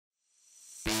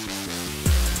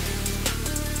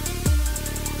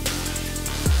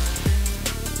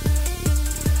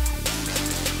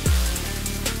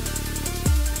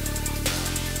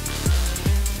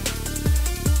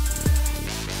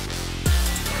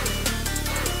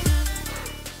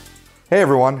Hey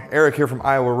everyone, Eric here from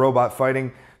Iowa Robot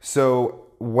Fighting. So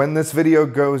when this video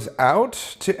goes out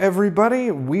to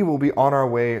everybody, we will be on our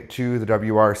way to the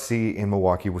WRC in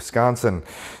Milwaukee, Wisconsin.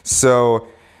 So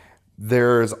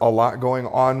there's a lot going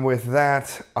on with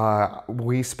that.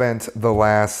 We spent the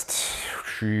last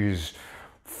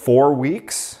 4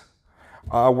 weeks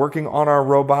working on our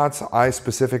robots. I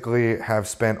specifically have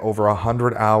spent over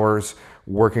 100 hours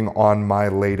working on my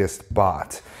latest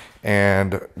bot.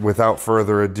 And without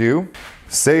further ado,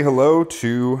 say hello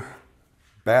to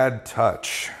Bad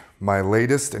Touch, my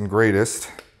latest and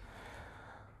greatest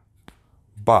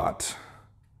bot.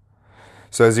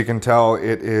 So as you can tell,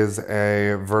 it is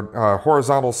a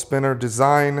horizontal spinner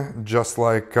design, just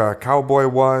like Cowboy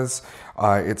was.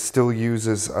 It still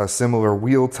uses a similar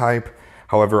wheel type.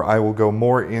 However, I will go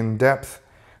more in depth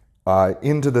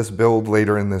into this build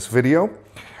later in this video.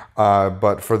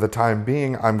 But for the time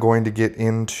being, I'm going to get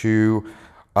into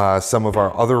some of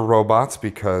our other robots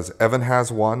because Evan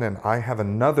has one and I have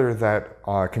another that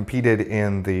competed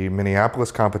in the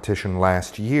Minneapolis competition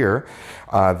last year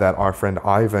that our friend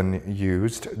Ivan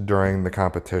used during the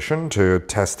competition to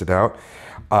test it out.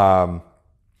 And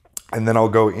then I'll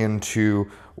go into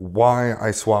why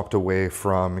I swapped away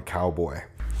from Cowboy.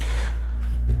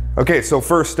 Okay, so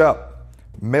first up,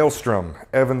 Maelstrom,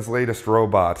 Evan's latest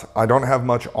robot. I don't have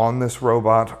much on this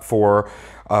robot for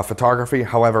photography.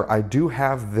 However, I do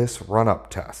have this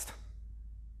run-up test.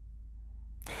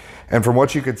 And from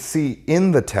what you could see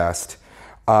in the test,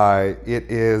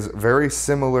 it is very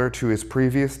similar to his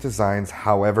previous designs.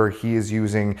 However, he is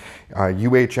using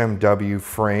UHMW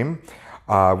frame,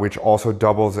 which also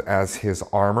doubles as his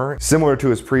armor. Similar to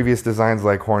his previous designs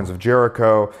like Horns of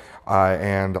Jericho,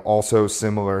 and also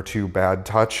similar to Bad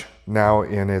Touch now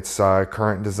in its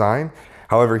current design.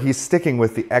 However, he's sticking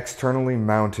with the externally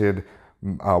mounted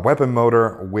weapon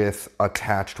motor with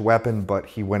attached weapon, but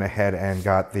he went ahead and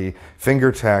got the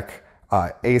FingerTech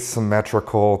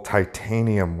asymmetrical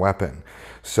titanium weapon.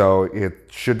 So it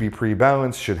should be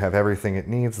pre-balanced, should have everything it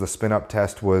needs. The spin-up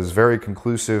test was very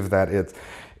conclusive that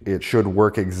it should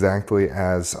work exactly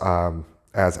as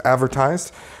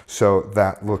advertised. So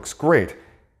that looks great.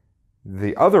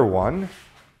 The other one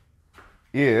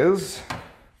is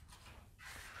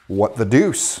What the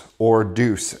Deuce, or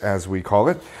Deuce as we call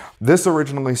it. This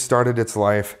originally started its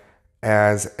life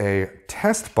as a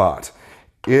test bot.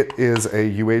 It is a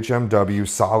UHMW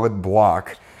solid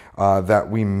block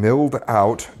that we milled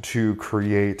out to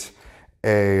create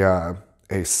a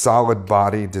solid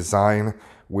body design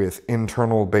with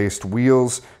internal based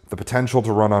wheels, the potential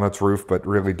to run on its roof, but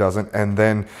really doesn't, and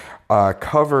then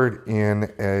covered in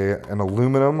an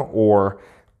aluminum or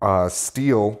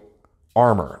steel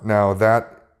armor. Now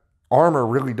that armor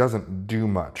really doesn't do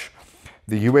much.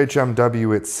 The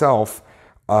UHMW itself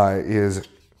is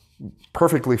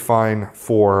perfectly fine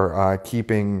for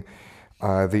keeping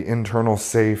the internal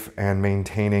safe and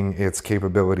maintaining its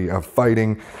capability of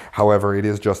fighting. However, it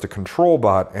is just a control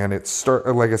bot, and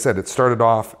like I said, it started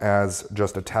off as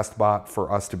just a test bot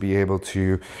for us to be able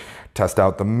to test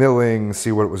out the milling,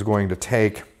 see what it was going to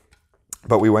take.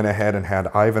 But we went ahead and had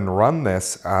Ivan run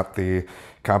this at the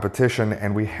competition,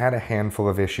 and we had a handful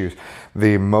of issues.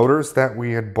 The motors that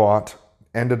we had bought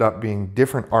ended up being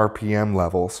different RPM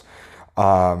levels,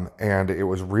 and it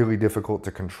was really difficult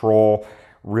to control,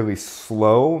 really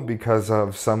slow because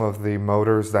of some of the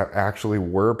motors that actually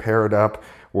were paired up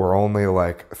were only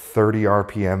like 30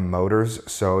 RPM motors,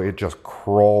 so it just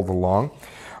crawled along.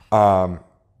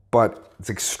 But it's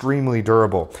extremely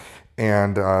durable.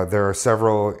 And there are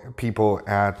several people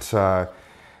at the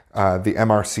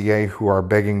MRCA who are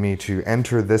begging me to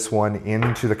enter this one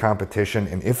into the competition.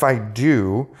 And if I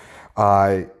do,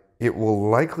 it will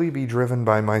likely be driven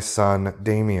by my son,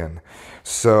 Damien.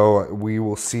 So we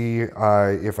will see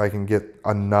if I can get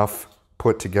enough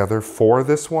put together for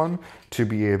this one to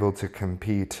be able to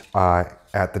compete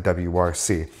at the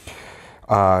WRC.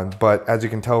 But as you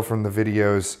can tell from the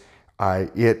videos,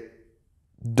 it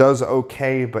does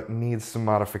okay, but needs some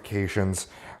modifications.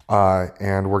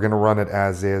 And we're gonna run it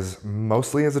as is,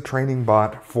 mostly as a training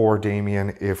bot for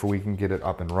Damien if we can get it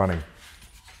up and running.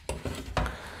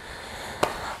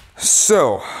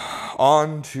 So,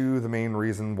 on to the main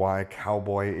reason why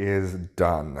Cowboy is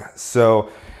done. So,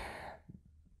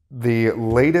 the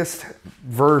latest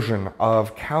version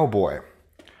of Cowboy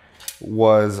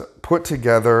was put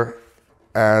together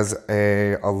as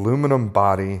a aluminum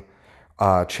body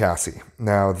chassis.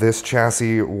 Now, this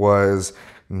chassis was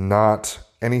not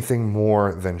anything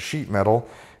more than sheet metal,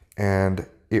 and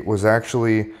it was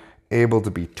actually able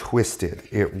to be twisted.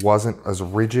 It wasn't as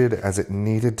rigid as it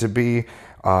needed to be.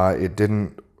 It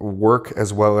didn't work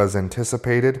as well as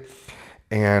anticipated.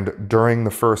 And during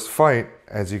the first fight,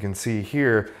 as you can see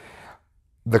here,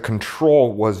 the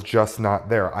control was just not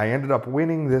there. I ended up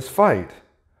winning this fight,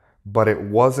 but it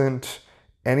wasn't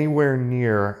anywhere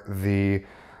near the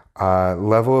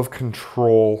level of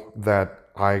control that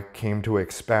I came to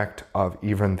expect of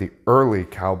even the early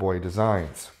Cowboy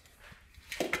designs.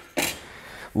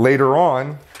 Later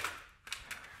on,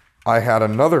 I had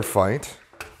another fight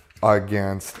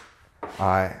against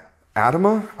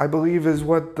Adama, I believe is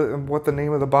what the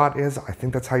name of the bot is. I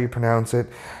think that's how you pronounce it.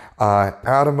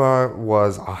 Adama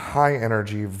was a high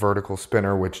energy vertical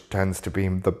spinner, which tends to be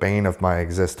the bane of my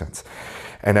existence.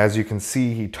 And as you can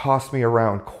see, he tossed me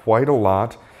around quite a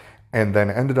lot and then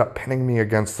ended up pinning me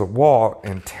against the wall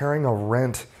and tearing a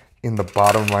rent in the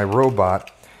bottom of my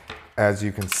robot. As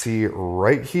you can see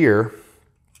right here,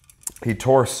 he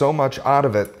tore so much out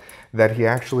of it that he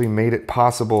actually made it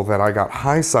possible that I got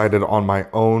high-sided on my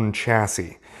own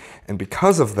chassis. And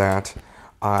because of that,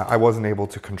 I wasn't able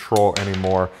to control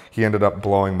anymore. He ended up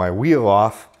blowing my wheel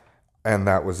off, and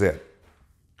that was it.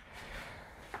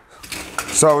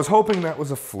 So I was hoping that was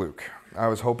a fluke. I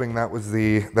was hoping that was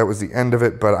the end of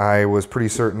it, but I was pretty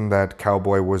certain that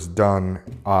Cowboy was done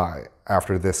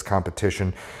after this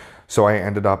competition. So I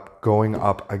ended up going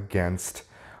up against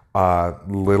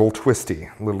Little Twisty.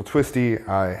 Little Twisty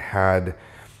had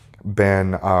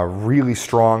been really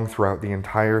strong throughout the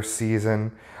entire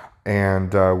season,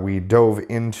 and we dove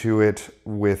into it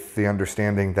with the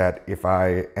understanding that if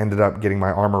I ended up getting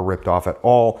my armor ripped off at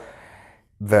all,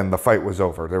 then the fight was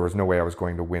over. There was no way I was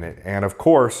going to win it. And of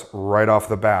course, right off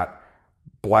the bat,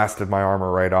 blasted my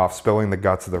armor right off, spilling the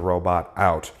guts of the robot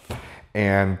out.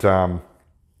 And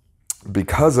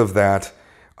because of that,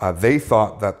 they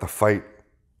thought that the fight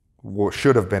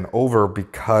should have been over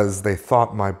because they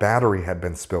thought my battery had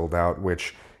been spilled out,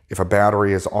 which if a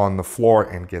battery is on the floor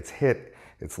and gets hit,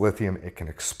 it's lithium, it can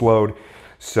explode.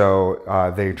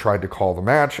 So they tried to call the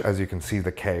match. As you can see,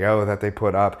 the KO that they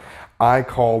put up. I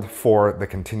called for the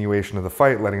continuation of the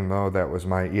fight, letting them know that was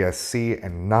my ESC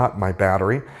and not my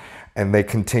battery. And they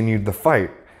continued the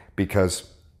fight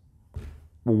because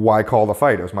why call the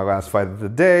fight? It was my last fight of the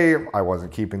day. I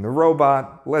wasn't keeping the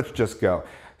robot. Let's just go.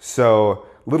 So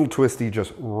Little Twisty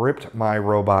just ripped my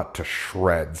robot to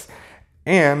shreds.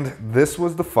 And this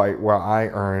was the fight where I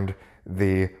earned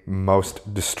the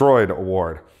Most Destroyed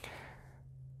award.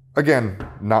 Again,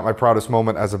 not my proudest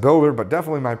moment as a builder, but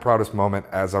definitely my proudest moment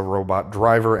as a robot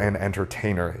driver and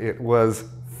entertainer. It was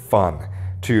fun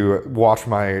to watch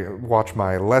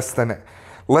my less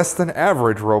than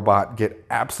average robot get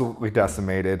absolutely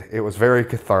decimated. It was very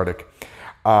cathartic.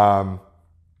 And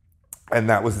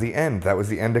that was the end. That was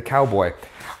the end of Cowboy.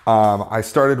 I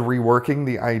started reworking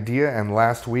the idea, and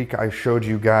last week I showed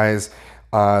you guys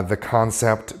the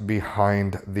concept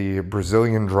behind the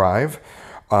Brazilian drive,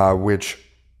 which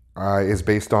is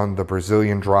based on the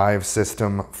Brazilian drive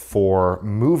system for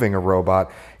moving a robot,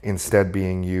 instead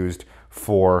being used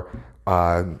for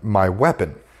my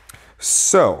weapon.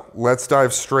 So let's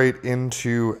dive straight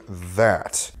into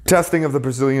that. Testing of the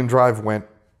Brazilian drive went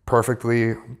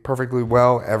perfectly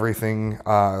well. Everything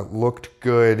looked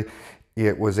good.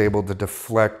 It was able to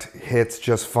deflect hits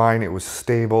just fine. It was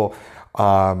stable.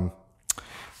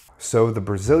 So the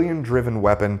Brazilian driven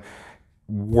weapon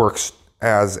works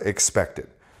as expected.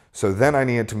 So then I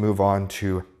needed to move on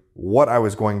to what I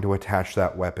was going to attach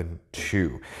that weapon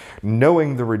to.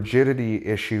 Knowing the rigidity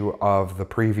issue of the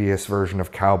previous version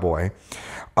of Cowboy,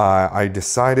 I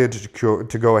decided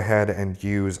to go ahead and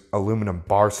use aluminum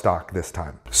bar stock this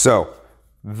time. So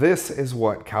this is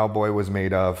what Cowboy was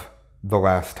made of the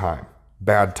last time.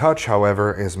 Bad Touch,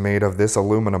 however, is made of this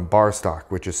aluminum bar stock,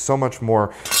 which is so much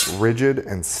more rigid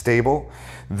and stable.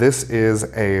 This is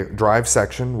a drive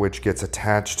section which gets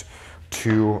attached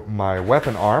to my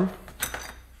weapon arm.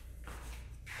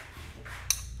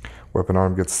 Weapon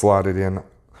arm gets slotted in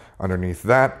underneath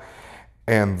that,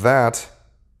 and that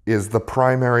is the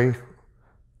primary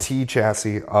T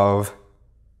chassis of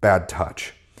Bad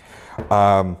Touch.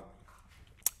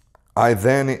 I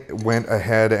then went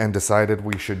ahead and decided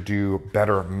we should do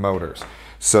better motors.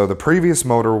 So the previous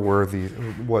motor was these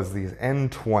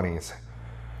N20s.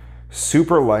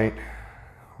 Super light,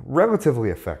 relatively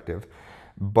effective,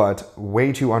 but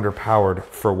way too underpowered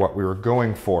for what we were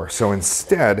going for. So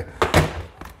instead,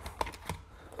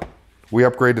 we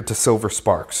upgraded to silver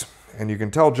sparks. And you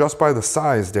can tell just by the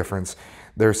size difference,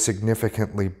 they're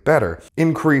significantly better.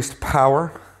 Increased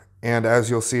power, and as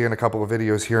you'll see in a couple of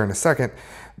videos here in a second,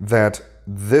 that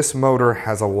this motor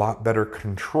has a lot better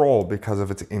control because of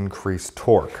its increased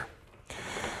torque.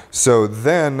 So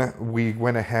then we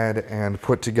went ahead and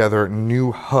put together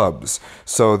new hubs.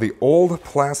 So the old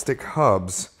plastic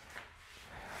hubs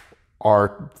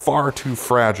are far too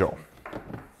fragile.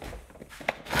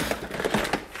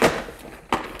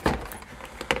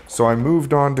 So I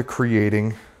moved on to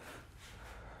creating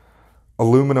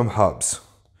aluminum hubs,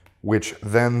 which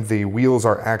then the wheels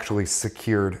are actually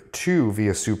secured to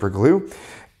via super glue.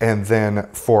 And then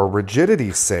for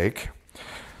rigidity's sake,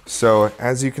 so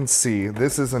as you can see,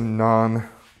 this is a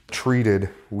non-treated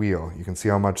wheel. You can see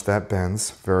how much that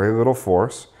bends. Very little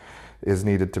force is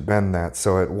needed to bend that,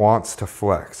 so it wants to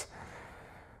flex.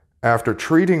 After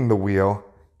treating the wheel,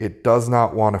 it does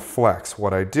not want to flex.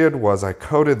 What I did was I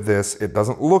coated this. It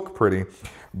doesn't look pretty,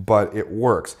 but it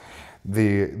works.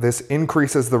 This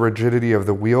increases the rigidity of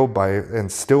the wheel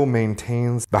and still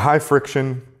maintains the high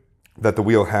friction that the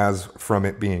wheel has from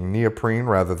it being neoprene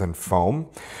rather than foam.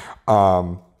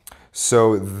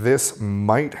 So this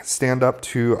might stand up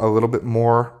to a little bit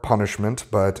more punishment,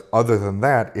 but other than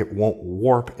that, it won't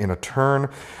warp in a turn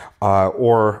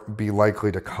or be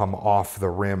likely to come off the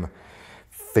rim,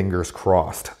 fingers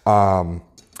crossed.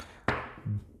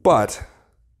 But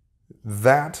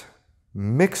that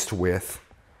mixed with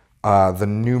the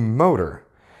new motor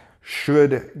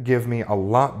should give me a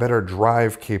lot better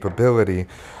drive capability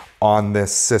on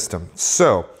this system.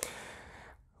 So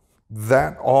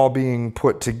that all being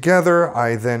put together,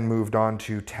 I then moved on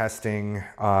to testing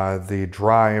the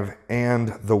drive and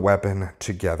the weapon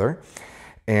together.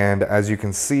 And as you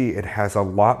can see, it has a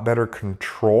lot better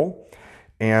control,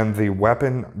 and the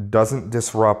weapon doesn't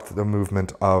disrupt the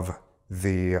movement of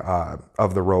the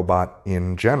robot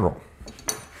in general.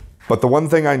 But the one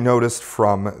thing I noticed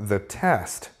from the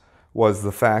test was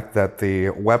the fact that the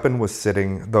weapon was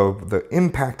sitting, the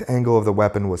impact angle of the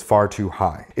weapon was far too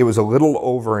high. It was a little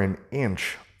over an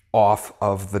inch off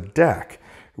of the deck,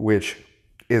 which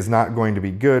is not going to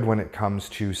be good when it comes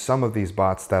to some of these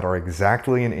bots that are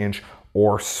exactly an inch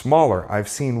or smaller. I've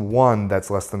seen one that's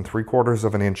less than 3/4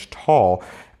 of an inch tall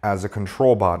as a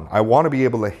control bot. I want to be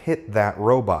able to hit that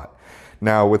robot.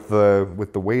 Now with the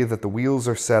way that the wheels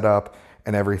are set up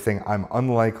and everything, I'm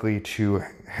unlikely to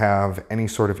have any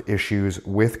sort of issues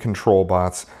with control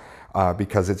bots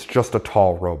because it's just a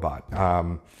tall robot.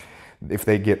 If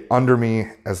they get under me,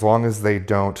 as long as they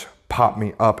don't pop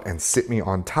me up and sit me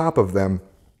on top of them,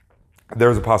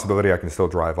 there's a possibility I can still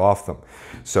drive off them.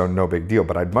 So no big deal,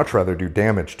 but I'd much rather do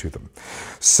damage to them.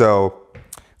 So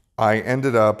I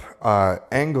ended up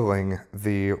angling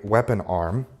the weapon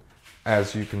arm,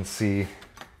 as you can see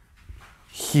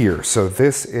here. So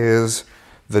this is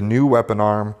the new weapon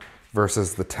arm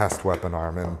versus the test weapon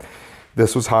arm. And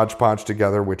this was hodgepodge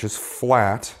together, which is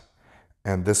flat.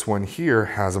 And this one here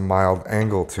has a mild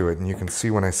angle to it. And you can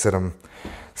see when I set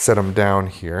them down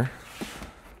here.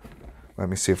 Let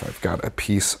me see if I've got a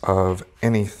piece of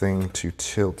anything to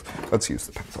tilt. Let's use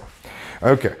the pencil.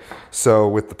 Okay, so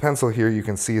with the pencil here, you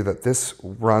can see that this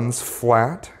runs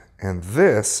flat and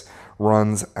this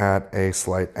runs at a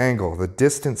slight angle. The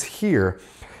distance here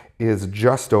is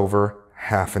just over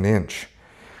 1/2 inch.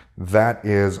 That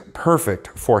is perfect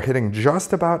for hitting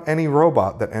just about any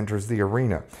robot that enters the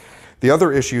arena. The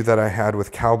other issue that I had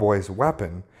with Cowboy's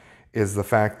weapon is the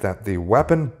fact that the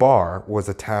weapon bar was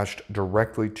attached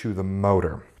directly to the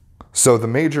motor. So the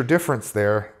major difference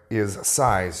there is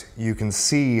size. You can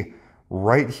see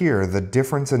right here the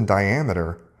difference in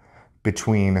diameter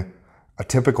between a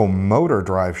typical motor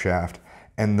drive shaft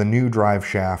and the new drive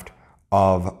shaft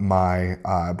of my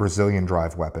Brazilian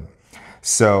drive weapon.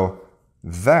 So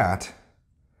that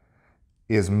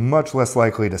is much less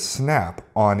likely to snap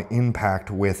on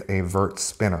impact with a vert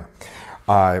spinner.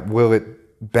 Will it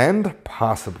bend?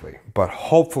 Possibly, but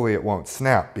hopefully it won't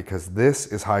snap because this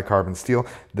is high carbon steel,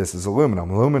 this is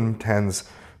aluminum. Aluminum tends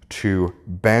to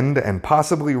bend and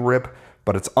possibly rip,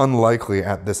 but it's unlikely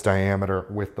at this diameter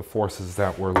with the forces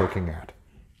that we're looking at.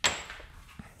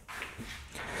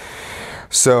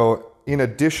 So in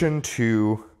addition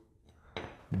to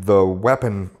the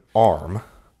weapon arm,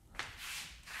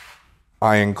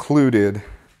 I included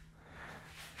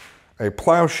a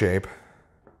plow shape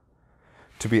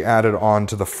to be added on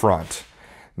to the front.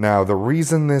 Now, the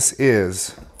reason this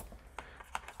is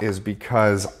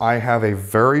because I have a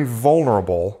very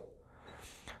vulnerable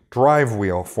drive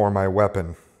wheel for my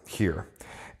weapon here.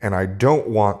 And I don't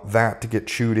want that to get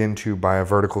chewed into by a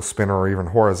vertical spinner or even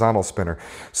horizontal spinner.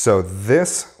 So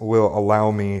this will allow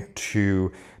me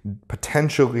to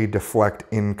potentially deflect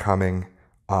incoming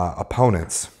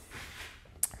opponents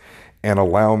and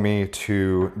allow me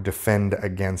to defend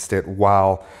against it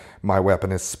while my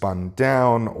weapon is spun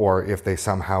down, or if they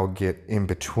somehow get in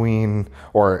between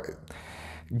or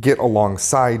get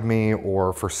alongside me,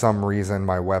 or for some reason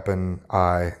my weapon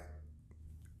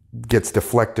gets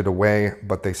deflected away,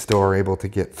 but they still are able to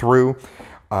get through.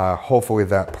 hopefully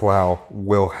that plow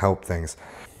will help things.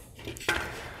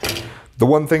 The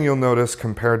one thing you'll notice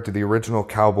compared to the original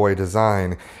Cowboy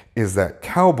design is that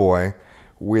Cowboy,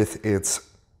 with its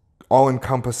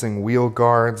all-encompassing wheel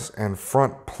guards and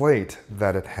front plate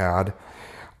that it had,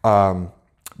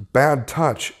 Bad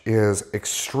Touch is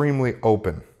extremely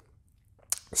open.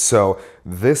 So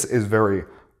this is very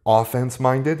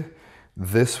offense-minded.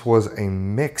 This was a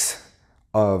mix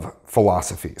of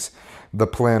philosophies. The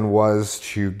plan was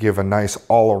to give a nice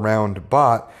all-around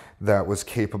bot that was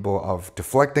capable of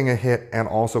deflecting a hit and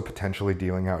also potentially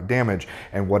dealing out damage.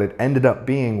 And what it ended up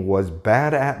being was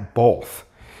bad at both.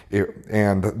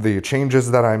 And the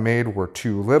changes that I made were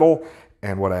too little,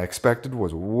 and what I expected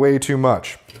was way too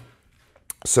much.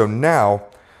 So now,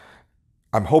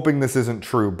 I'm hoping this isn't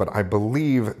true, but I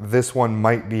believe this one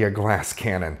might be a glass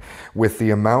cannon. With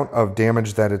the amount of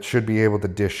damage that it should be able to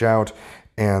dish out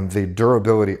and the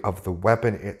durability of the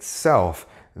weapon itself,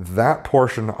 that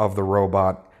portion of the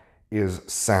robot is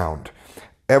sound.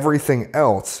 Everything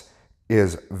else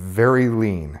is very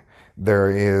lean. There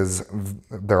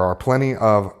are plenty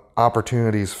of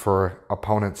opportunities for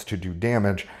opponents to do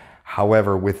damage.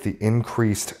 However, with the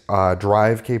increased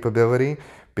drive capability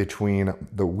between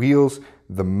the wheels,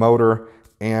 the motor,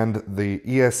 and the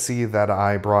ESC that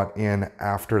I brought in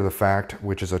after the fact,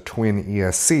 which is a twin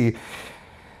ESC,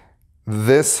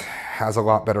 this has a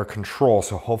lot better control.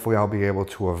 So hopefully I'll be able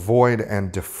to avoid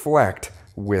and deflect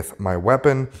with my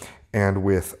weapon and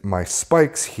with my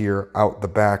spikes here out the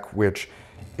back, which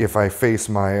if I face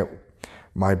my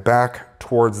back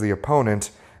towards the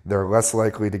opponent, they're less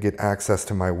likely to get access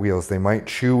to my wheels. They might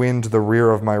chew into the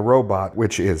rear of my robot,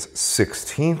 which is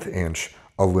 16th inch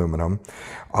aluminum,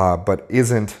 but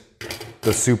isn't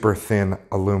the super thin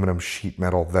aluminum sheet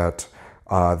metal that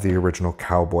the original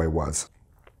Cowboy was.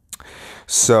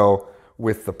 So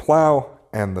with the plow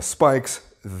and the spikes,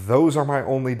 those are my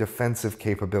only defensive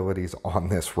capabilities on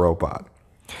this robot.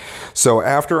 So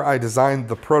after I designed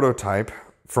the prototype,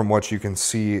 from what you can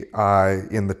see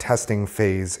in the testing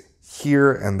phase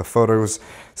here and the photos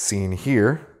seen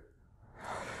here,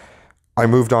 I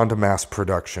moved on to mass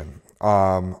production.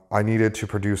 I needed to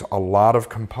produce a lot of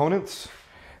components,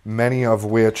 many of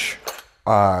which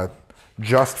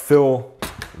just fill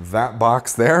that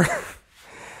box there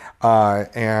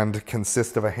and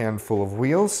consist of a handful of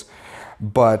wheels.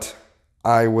 But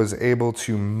I was able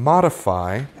to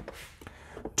modify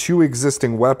two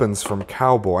existing weapons from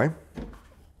Cowboy,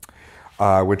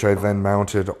 which I then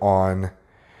mounted on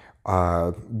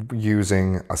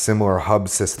using a similar hub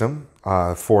system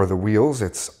for the wheels.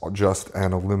 It's just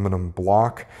an aluminum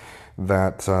block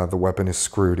that the weapon is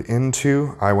screwed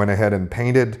into. I went ahead and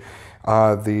painted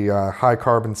the high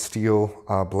carbon steel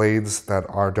blades that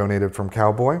are donated from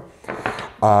Cowboy.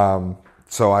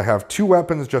 So I have two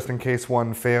weapons just in case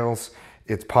one fails.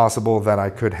 It's possible that I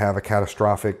could have a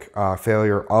catastrophic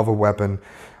failure of a weapon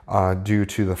due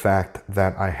to the fact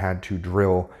that I had to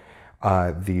drill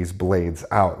these blades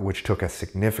out, which took a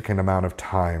significant amount of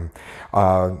time.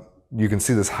 You can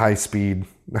see this high-speed,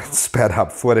 sped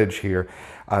up footage here.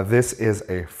 This is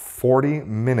a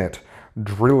 40-minute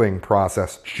drilling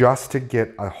process just to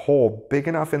get a hole big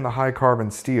enough in the high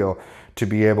carbon steel to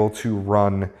be able to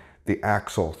run the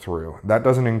axle through. That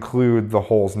doesn't include the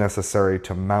holes necessary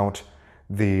to mount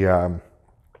the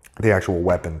actual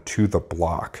weapon to the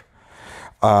block.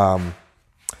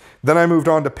 Then I moved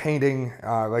on to painting.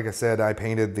 Like I said, I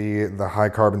painted the high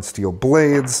carbon steel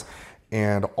blades,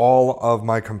 and all of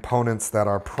my components that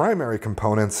are primary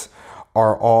components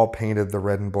are all painted the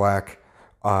red and black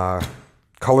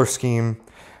color scheme.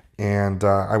 And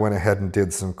I went ahead and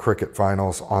did some Cricut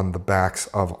vinyls on the backs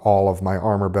of all of my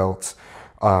armor belts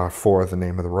for the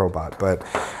name of the robot. But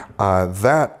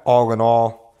that, all in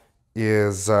all,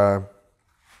 is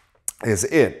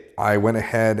it. I went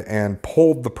ahead and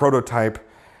pulled the prototype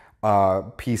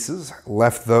pieces,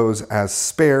 left those as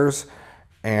spares,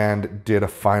 and did a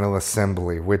final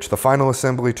assembly, which the final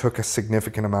assembly took a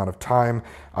significant amount of time.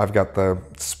 I've got the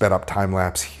sped up time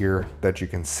lapse here that you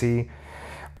can see.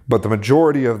 But the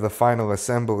majority of the final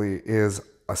assembly is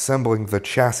assembling the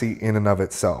chassis in and of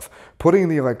itself. Putting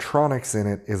the electronics in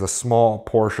it is a small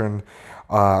portion,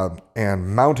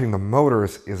 and mounting the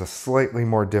motors is a slightly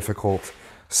more difficult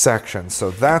section. So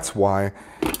that's why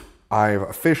I've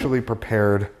officially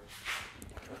prepared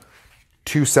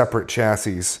two separate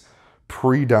chassis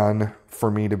pre-done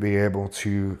for me to be able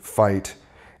to fight.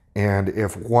 And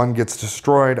if one gets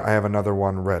destroyed, I have another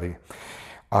one ready.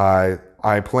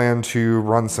 I plan to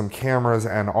run some cameras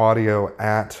and audio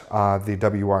at the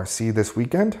WRC this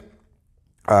weekend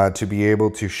to be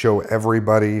able to show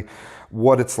everybody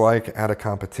what it's like at a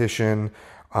competition,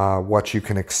 what you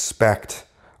can expect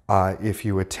if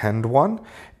you attend one.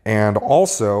 And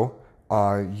also,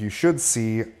 you should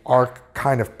see our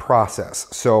kind of process.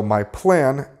 So my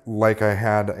plan, like I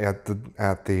had at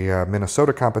the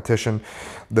Minnesota competition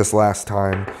this last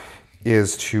time,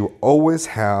 is to always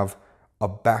have a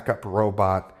backup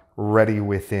robot ready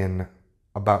within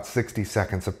about 60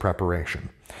 seconds of preparation.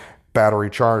 Battery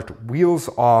charged, wheels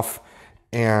off,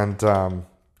 and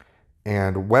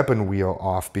weapon wheel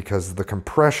off, because the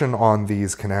compression on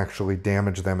these can actually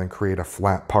damage them and create a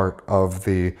flat part of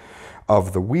the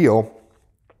wheel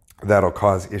that'll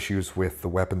cause issues with the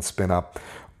weapon spin up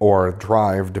or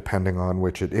drive, depending on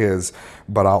which it is.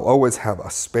 But I'll always have a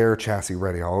spare chassis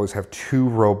ready. I'll always have 2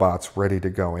 robots ready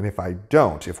to go. And if I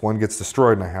don't, if one gets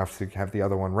destroyed and I have to have the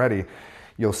other one ready,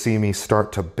 you'll see me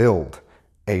start to build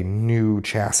a new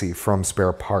chassis from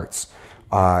spare parts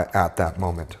at that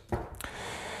moment.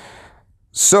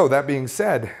 So that being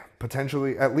said,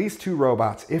 potentially at least 2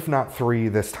 robots, if not 3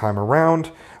 this time around.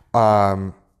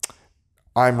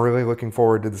 I'm really looking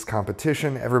forward to this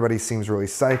competition. Everybody seems really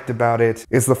psyched about it.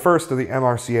 It's the first of the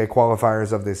MRCA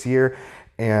qualifiers of this year,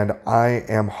 and I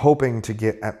am hoping to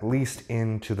get at least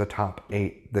into the top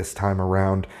 8 this time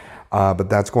around. But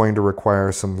that's going to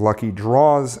require some lucky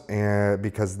draws,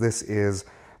 because this is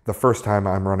the first time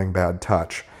I'm running Bad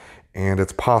Touch. And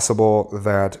it's possible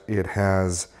that it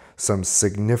has some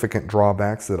significant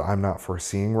drawbacks that I'm not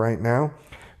foreseeing right now,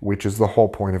 which is the whole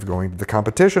point of going to the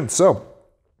competition. So,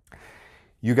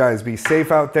 you guys be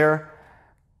safe out there.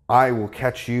 I will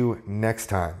catch you next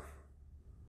time.